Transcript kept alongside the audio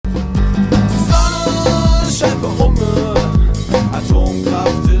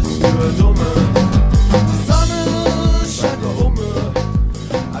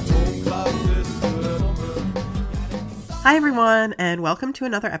Hi, everyone, and welcome to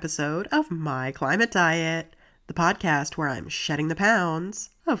another episode of My Climate Diet, the podcast where I'm shedding the pounds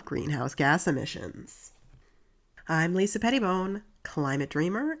of greenhouse gas emissions. I'm Lisa Pettibone, climate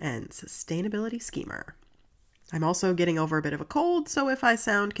dreamer and sustainability schemer. I'm also getting over a bit of a cold, so if I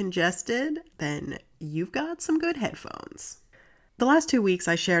sound congested, then you've got some good headphones. The last 2 weeks,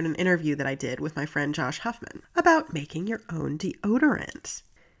 I shared an interview that I did with my friend Josh Huffman about making your own deodorant.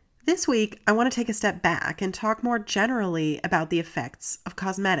 This week, I want to take a step back and talk more generally about the effects of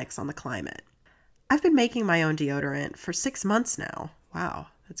cosmetics on the climate. I've been making my own deodorant for 6 months now. Wow,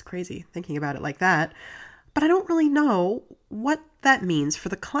 that's crazy thinking about it like that. But I don't really know what that means for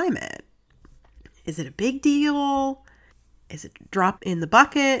the climate. Is it a big deal? Is it a drop in the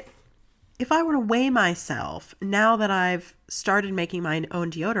bucket? If I were to weigh myself now that I've started making my own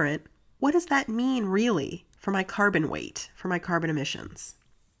deodorant, what does that mean really for my carbon weight, for my carbon emissions?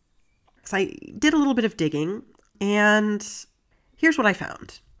 So I did a little bit of digging, and here's what I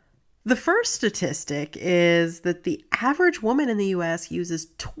found. The first statistic is that the average woman in the US uses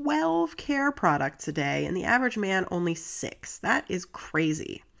 12 care products a day, and the average man only 6. That is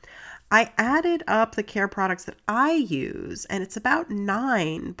crazy. I added up the care products that I use, and it's about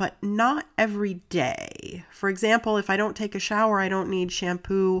 9, but not every day. For example, if I don't take a shower, I don't need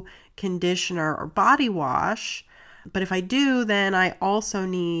shampoo, conditioner, or body wash. But if I do, then I also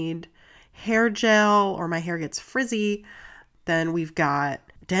need hair gel or my hair gets frizzy. Then we've got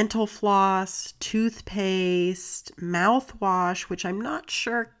dental floss, toothpaste, mouthwash, which I'm not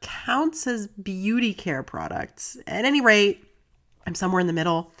sure counts as beauty care products. At any rate, I'm somewhere in the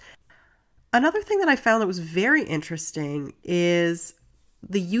middle. Another thing that I found that was very interesting is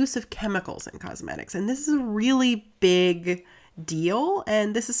the use of chemicals in cosmetics. And this is a really big deal.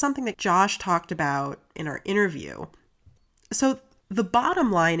 And this is something that Josh talked about in our interview. So the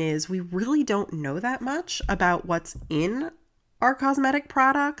bottom line is we really don't know that much about what's in our cosmetic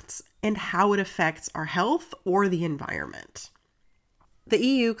products and how it affects our health or the environment. The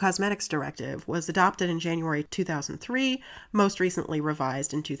EU Cosmetics Directive was adopted in January 2003, most recently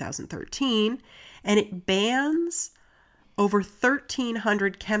revised in 2013, and it bans over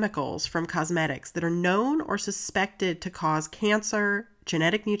 1,300 chemicals from cosmetics that are known or suspected to cause cancer,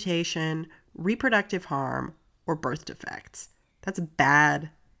 genetic mutation, reproductive harm, or birth defects. That's bad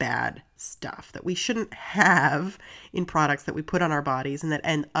stuff that we shouldn't have in products that we put on our bodies and that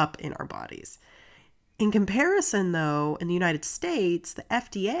end up in our bodies. In comparison, though, in the United States, the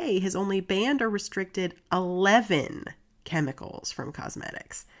FDA has only banned or restricted 11 chemicals from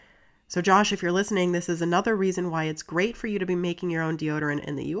cosmetics. So, Josh, if you're listening, this is another reason why it's great for you to be making your own deodorant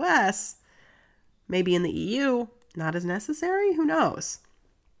in the US. Maybe in the EU, not as necessary? Who knows?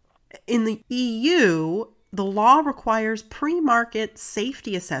 In the EU, the law requires pre-market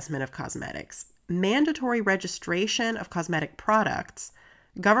safety assessment of cosmetics, mandatory registration of cosmetic products,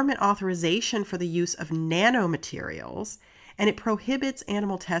 government authorization for the use of nanomaterials, and it prohibits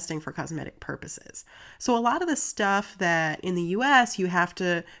animal testing for cosmetic purposes. So a lot of the stuff that in the US you have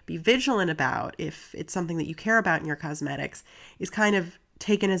to be vigilant about if it's something that you care about in your cosmetics is kind of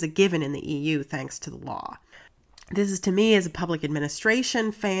taken as a given in the EU thanks to the law. This is, to me, as a public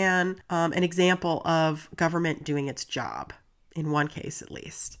administration fan, an example of government doing its job, in one case at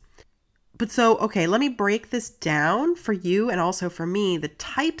least. But so, okay, let me break this down for you and also for me, the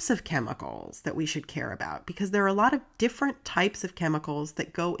types of chemicals that we should care about, because there are a lot of different types of chemicals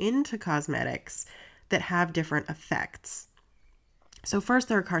that go into cosmetics that have different effects. So first,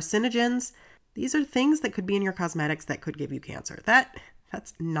 there are carcinogens. These are things that could be in your cosmetics that could give you cancer.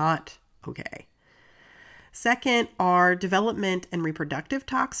 That's not okay. Second are development and reproductive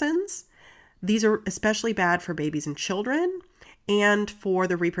toxins. These are especially bad for babies and children and for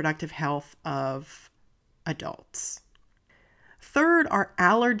the reproductive health of adults. Third are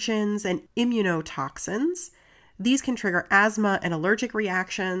allergens and immunotoxins. These can trigger asthma and allergic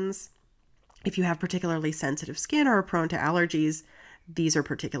reactions. If you have particularly sensitive skin or are prone to allergies, these are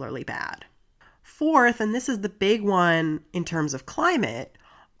particularly bad. Fourth, and this is the big one in terms of climate,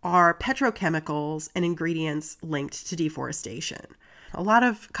 are petrochemicals and ingredients linked to deforestation. A lot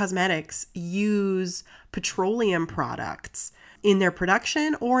of cosmetics use petroleum products in their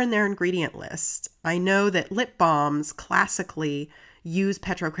production or in their ingredient list. I know that lip balms classically use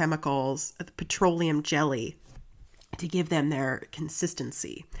petrochemicals, petroleum jelly, to give them their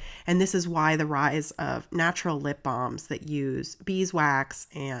consistency. And this is why the rise of natural lip balms that use beeswax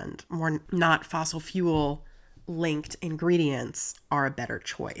and more not fossil fuel linked ingredients are a better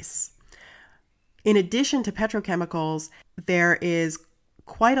choice. In addition to petrochemicals, there is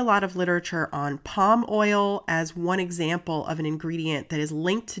quite a lot of literature on palm oil as one example of an ingredient that is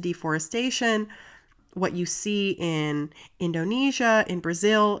linked to deforestation what you see in Indonesia, in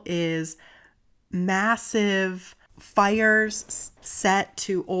Brazil, is massive fires set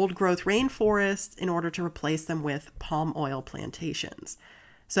to old growth rainforests in order to replace them with palm oil plantations.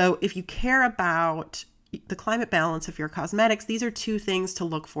 So if you care about the climate balance of your cosmetics, these are two things to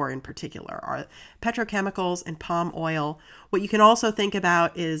look for in particular, are petrochemicals and palm oil. What you can also think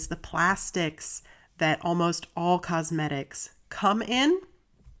about is the plastics that almost all cosmetics come in.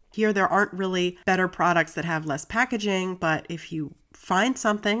 Here, there aren't really better products that have less packaging, but if you find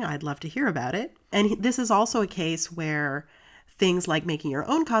something, I'd love to hear about it. And this is also a case where things like making your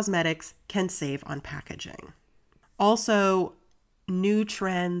own cosmetics can save on packaging. Also, new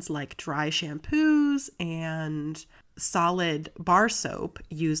trends like dry shampoos and solid bar soap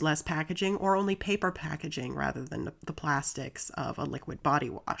use less packaging or only paper packaging rather than the plastics of a liquid body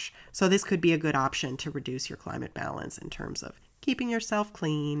wash. So this could be a good option to reduce your climate balance in terms of keeping yourself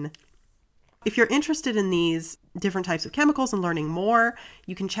clean. If you're interested in these different types of chemicals and learning more,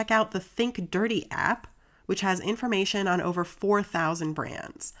 you can check out the Think Dirty app, which has information on over 4,000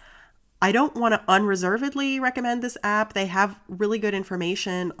 brands. I don't want to unreservedly recommend this app. They have really good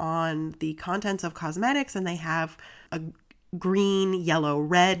information on the contents of cosmetics, and they have a green, yellow,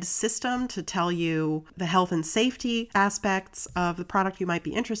 red system to tell you the health and safety aspects of the product you might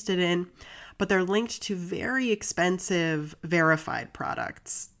be interested in. But they're linked to very expensive verified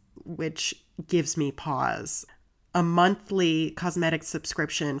products, which gives me pause. A monthly cosmetic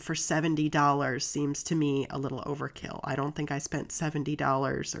subscription for $70 seems to me a little overkill. I don't think I spent $70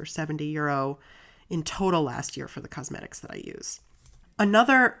 or €70 in total last year for the cosmetics that I use.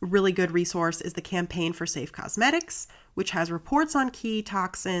 Another really good resource is the Campaign for Safe Cosmetics, which has reports on key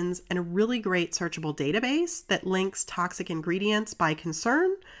toxins and a really great searchable database that links toxic ingredients by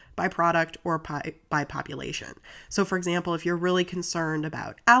concern, by product, or by population. So for example, if you're really concerned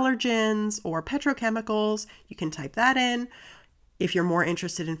about allergens or petrochemicals, you can type that in. If you're more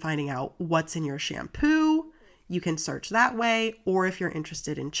interested in finding out what's in your shampoo, you can search that way. Or if you're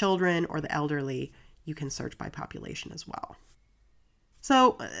interested in children or the elderly, you can search by population as well.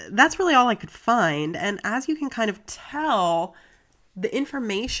 So that's really all I could find. And as you can kind of tell, the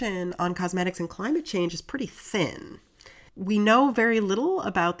information on cosmetics and climate change is pretty thin. We know very little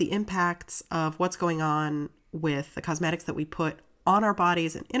about the impacts of what's going on with the cosmetics that we put on our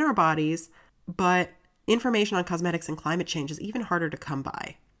bodies and in our bodies, but information on cosmetics and climate change is even harder to come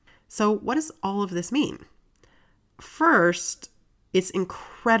by. So what does all of this mean? First, it's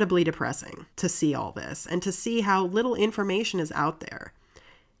incredibly depressing to see all this and to see how little information is out there.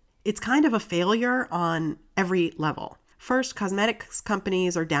 It's kind of a failure on every level. First, cosmetics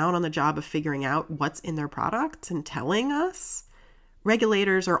companies are down on the job of figuring out what's in their products and telling us.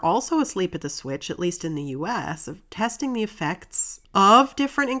 Regulators are also asleep at the switch, at least in the US, of testing the effects of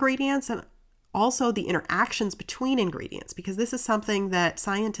different ingredients and also the interactions between ingredients, because this is something that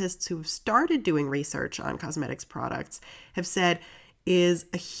scientists who have started doing research on cosmetics products have said is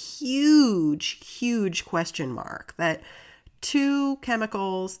a huge, huge question mark, that two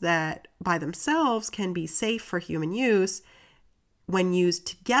chemicals that by themselves can be safe for human use, when used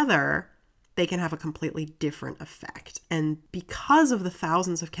together, they can have a completely different effect. And because of the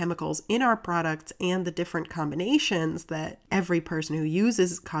thousands of chemicals in our products and the different combinations that every person who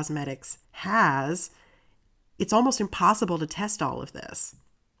uses cosmetics has, it's almost impossible to test all of this.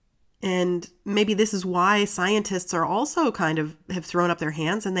 And maybe this is why scientists are also kind of have thrown up their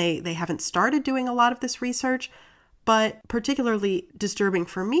hands and they haven't started doing a lot of this research. But particularly disturbing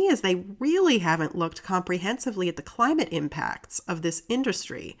for me is they really haven't looked comprehensively at the climate impacts of this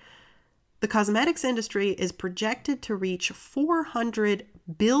industry. The cosmetics industry is projected to reach $400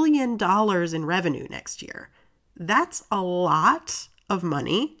 billion in revenue next year. That's a lot of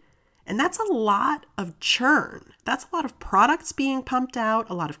money, and that's a lot of churn. That's a lot of products being pumped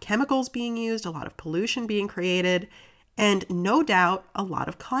out, a lot of chemicals being used, a lot of pollution being created, and no doubt a lot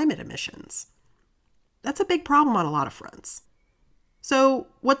of climate emissions. That's a big problem on a lot of fronts. So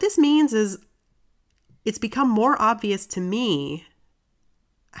what this means is it's become more obvious to me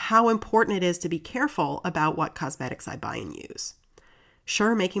how important it is to be careful about what cosmetics I buy and use.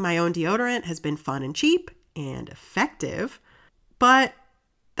 Sure, making my own deodorant has been fun and cheap and effective, but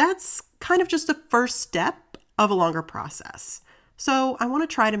that's kind of just the first step of a longer process. So I want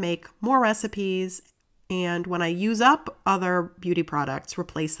to try to make more recipes, and when I use up other beauty products,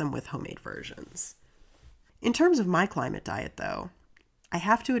 replace them with homemade versions. In terms of my climate diet, though, I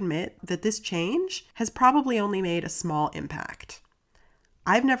have to admit that this change has probably only made a small impact.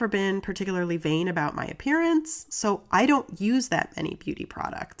 I've never been particularly vain about my appearance, so I don't use that many beauty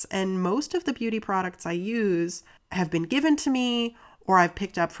products. And most of the beauty products I use have been given to me or I've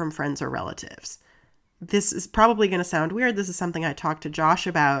picked up from friends or relatives. This is probably going to sound weird. This is something I talked to Josh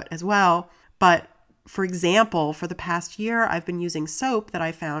about as well. But for example, for the past year, I've been using soap that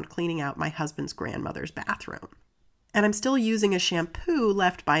I found cleaning out my husband's grandmother's bathroom. And I'm still using a shampoo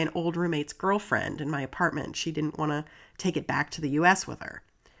left by an old roommate's girlfriend in my apartment. She didn't want to take it back to the US with her.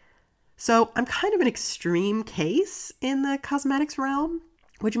 So I'm kind of an extreme case in the cosmetics realm,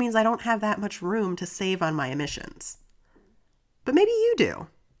 which means I don't have that much room to save on my emissions. But maybe you do.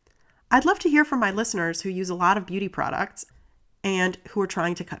 I'd love to hear from my listeners who use a lot of beauty products and who are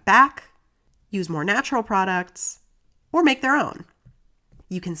trying to cut back, use more natural products, or make their own.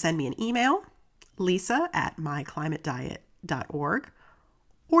 You can send me an email, lisa@myclimatediet.org,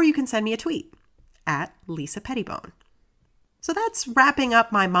 or you can send me a tweet @LisaPettibone. So that's wrapping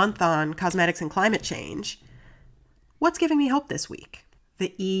up my month on cosmetics and climate change. What's giving me hope this week?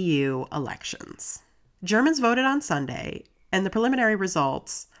 The EU elections. Germans voted on Sunday, and the preliminary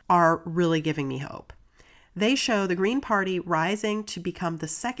results are really giving me hope. They show the Green Party rising to become the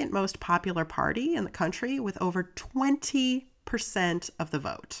second most popular party in the country with over 20% of the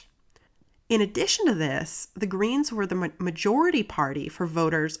vote. In addition to this, the Greens were the majority party for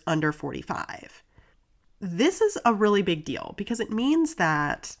voters under 45. This is a really big deal because it means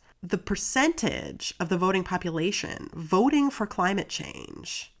that the percentage of the voting population voting for climate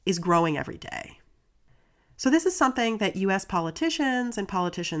change is growing every day. So this is something that US politicians and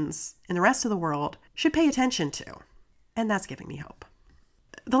politicians in the rest of the world should pay attention to, and that's giving me hope.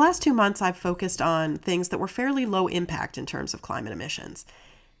 The last 2 months I've focused on things that were fairly low impact in terms of climate emissions,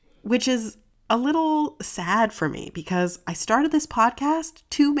 which is a little sad for me because I started this podcast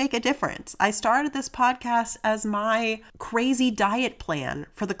to make a difference. I started this podcast as my crazy diet plan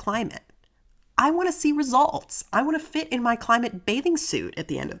for the climate. I want to see results. I want to fit in my climate bathing suit at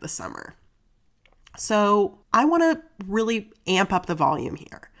the end of the summer. So I want to really amp up the volume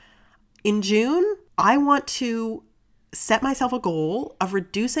here. In June, I want to set myself a goal of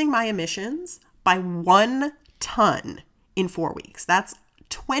reducing my emissions by 1 ton in 4 weeks. That's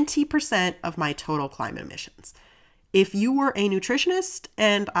 20% of my total climate emissions. If you were a nutritionist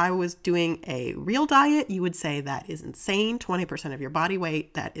and I was doing a real diet, you would say that is insane. 20% of your body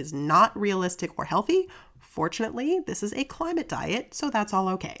weight, that is not realistic or healthy. Fortunately, this is a climate diet, so that's all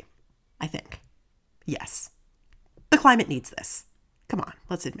okay, I think. Yes, the climate needs this. Come on,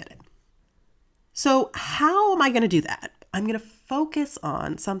 let's admit it. So how am I going to do that? I'm going to focus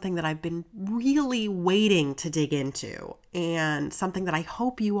on something that I've been really waiting to dig into and something that I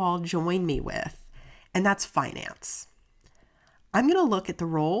hope you all join me with, and that's finance. I'm going to look at the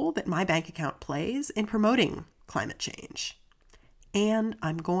role that my bank account plays in promoting climate change, and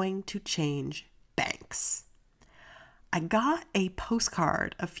I'm going to change banks. I got a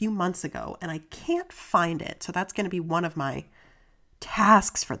postcard a few months ago, and I can't find it, so that's going to be one of my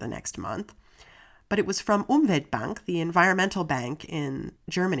tasks for the next month. But it was from Umweltbank, the environmental bank in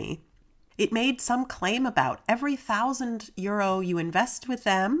Germany. It made some claim about every €1,000 you invest with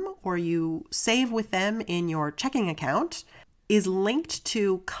them or you save with them in your checking account is linked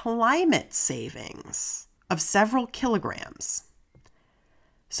to climate savings of several kilograms.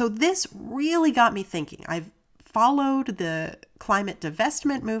 So this really got me thinking. I've followed the climate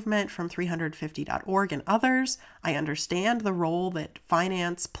divestment movement from 350.org and others. I understand the role that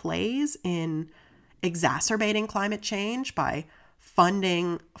finance plays in exacerbating climate change by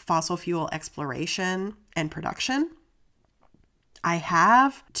funding fossil fuel exploration and production. I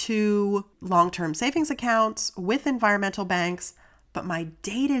have 2 long-term savings accounts with environmental banks, but my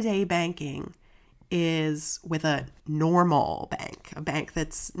day-to-day banking is with a normal bank, a bank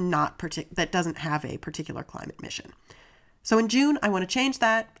that's that doesn't have a particular climate mission. So in June, I want to change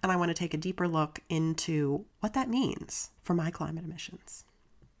that, and I want to take a deeper look into what that means for my climate emissions.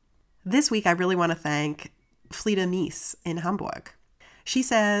 This week, I really want to thank Flida Mies in Hamburg. She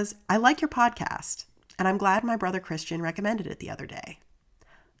says, "I like your podcast, and I'm glad my brother Christian recommended it the other day.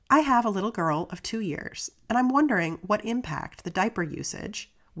 I have a little girl of 2 years, and I'm wondering what impact the diaper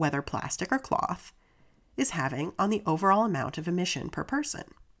usage, whether plastic or cloth, is having on the overall amount of emission per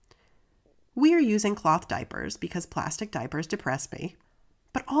person. We are using cloth diapers because plastic diapers depress me,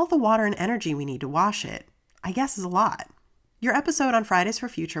 but all the water and energy we need to wash it, I guess, is a lot. Your episode on Fridays for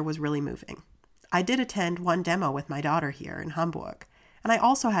Future was really moving. I did attend one demo with my daughter here in Hamburg, and I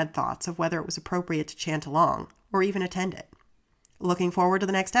also had thoughts of whether it was appropriate to chant along or even attend it. Looking forward to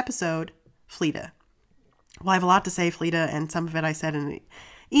the next episode, Flida." Well, I have a lot to say, Flida, and some of it I said in an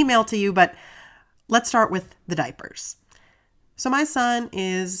email to you, but let's start with the diapers. So my son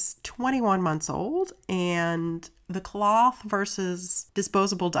is 21 months old, and the cloth versus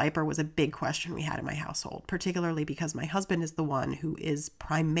disposable diaper was a big question we had in my household, particularly because my husband is the one who is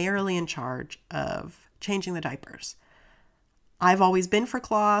primarily in charge of changing the diapers. I've always been for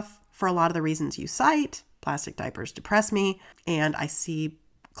cloth for a lot of the reasons you cite. Plastic diapers depress me, and I see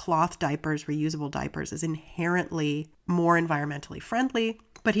cloth diapers, reusable diapers, as inherently more environmentally friendly.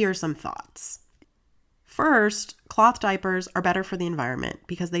 But here are some thoughts. First, cloth diapers are better for the environment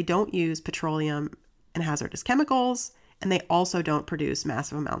because they don't use petroleum and hazardous chemicals, and they also don't produce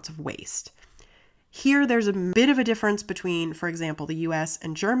massive amounts of waste. Here, there's a bit of a difference between, for example, the US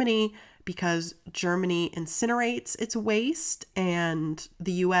and Germany, because Germany incinerates its waste and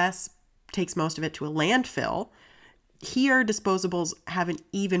the US takes most of it to a landfill. Here, disposables have an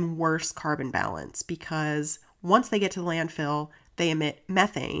even worse carbon balance because once they get to the landfill, they emit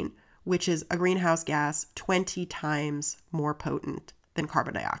methane, which is a greenhouse gas 20 times more potent than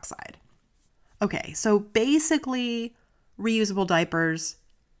carbon dioxide. Okay, so basically, reusable diapers,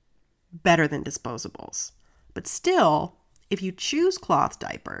 better than disposables. But still, if you choose cloth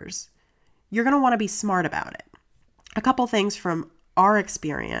diapers, you're going to want to be smart about it. A couple things from our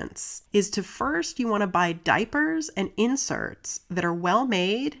experience is to first, you want to buy diapers and inserts that are well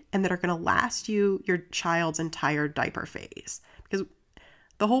made and that are going to last you your child's entire diaper phase. Because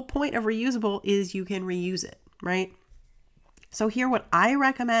the whole point of reusable is you can reuse it, right? So here, what I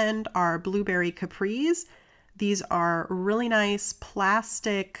recommend are Blueberry Capris. These are really nice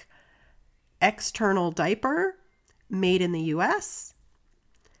plastic external diaper made in the US.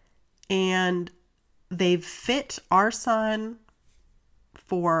 And they've fit our son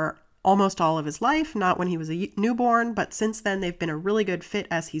for almost all of his life, not when he was a newborn, but since then they've been a really good fit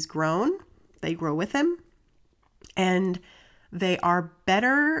as he's grown. They grow with him. And they are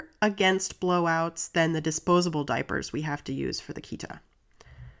better against blowouts than the disposable diapers we have to use for the Kita.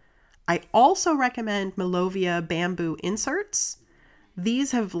 I also recommend Melovia bamboo inserts.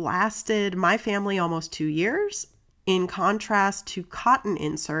 These have lasted my family almost 2 years. In contrast to cotton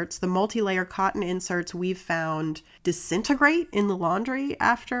inserts, the multi-layer cotton inserts we've found disintegrate in the laundry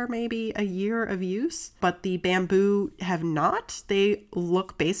after maybe a year of use, but the bamboo have not. They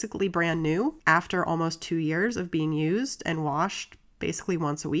look basically brand new after almost 2 years of being used and washed basically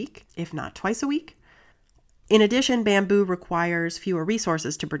once a week, if not twice a week. In addition, bamboo requires fewer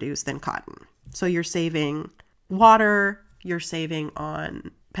resources to produce than cotton. So you're saving water, you're saving on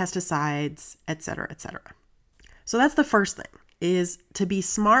pesticides, etc., etc. So that's the first thing, is to be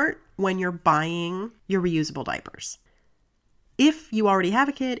smart when you're buying your reusable diapers. If you already have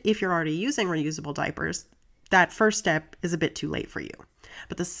a kid, if you're already using reusable diapers, that first step is a bit too late for you.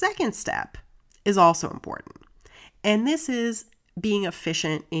 But the second step is also important. And this is being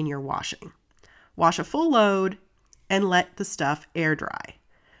efficient in your washing. Wash a full load and let the stuff air dry.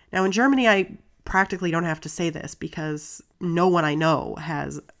 Now in Germany, I practically don't have to say this because no one I know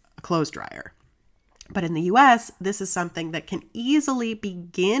has a clothes dryer. But in the US, this is something that can easily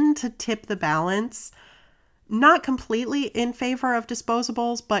begin to tip the balance, not completely in favor of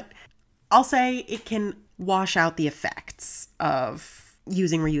disposables, but I'll say it can wash out the effects of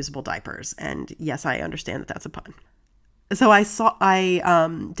using reusable diapers. And yes, I understand that that's a pun. So I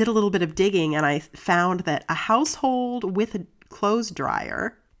did a little bit of digging and I found that a household with a clothes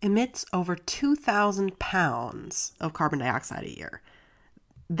dryer emits over 2,000 pounds of carbon dioxide a year.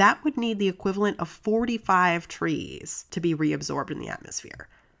 That would need the equivalent of 45 trees to be reabsorbed in the atmosphere.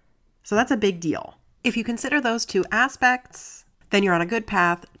 So that's a big deal. If you consider those two aspects, then you're on a good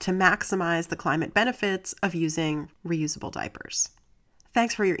path to maximize the climate benefits of using reusable diapers.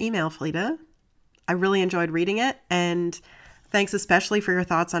 Thanks for your email, Fleta. I really enjoyed reading it, and thanks especially for your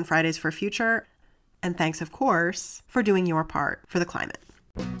thoughts on Fridays for Future, and thanks, of course, for doing your part for the climate.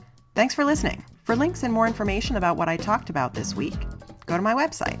 Thanks for listening. For links and more information about what I talked about this week, go to my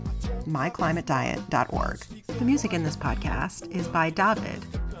website, myclimatediet.org. The music in this podcast is by David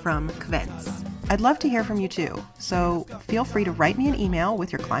from Kvens. I'd love to hear from you too, so feel free to write me an email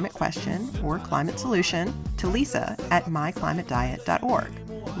with your climate question or climate solution to lisa@myclimatediet.org.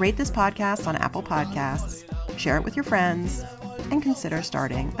 Rate this podcast on Apple Podcasts, share it with your friends, and consider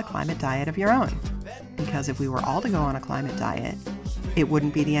starting a climate diet of your own. Because if we were all to go on a climate diet, it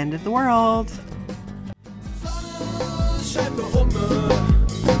wouldn't be the end of the world.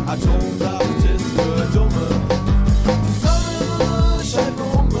 I told her